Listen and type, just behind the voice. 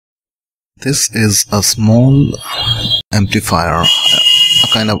This is a small amplifier, a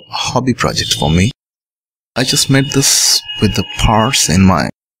kind of hobby project for me. I just made this with the parts in my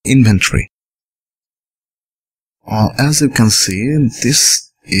inventory. As you can see,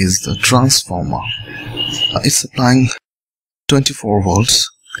 this is the transformer. It's supplying 24 volts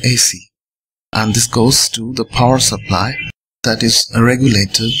AC, and this goes to the power supply that is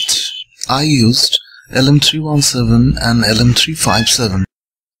regulated. I used LM317 and LM357.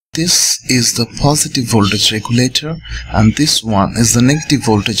 This is the positive voltage regulator and this one is the negative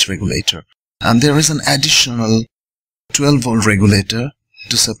voltage regulator, and there is an additional 12 volt regulator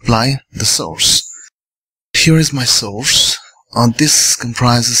to supply the source. Here is my source. This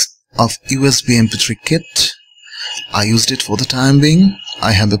comprises of USB MP3 kit. I used it for the time being.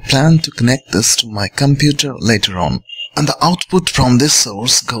 I have a plan to connect this to my computer later on. And the output from this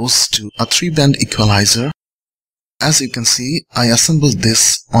source goes to a 3-band equalizer. As you can see, I assembled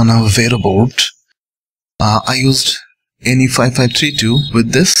this on a vero board. I used NE5532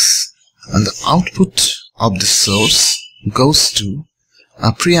 with this, and the output of this source goes to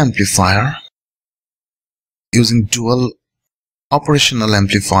a preamplifier using dual operational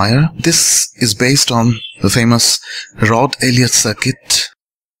amplifier. This is based on the famous Rod-Elliott circuit.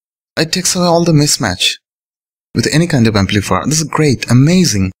 It takes away all the mismatch with any kind of amplifier. This is great,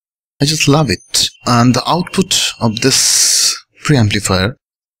 amazing. I just love it. And the output of this preamplifier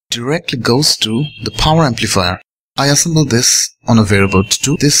directly goes to the power amplifier. I assembled this on a vero board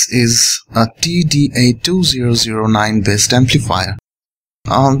too. This is a TDA2009 based amplifier.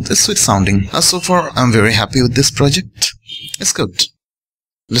 It's sweet sounding. So far, I'm very happy with this project. It's good.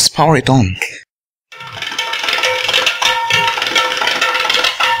 Let's power it on.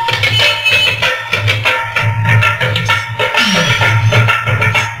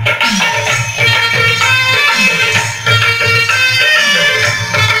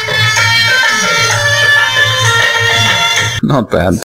 Not bad.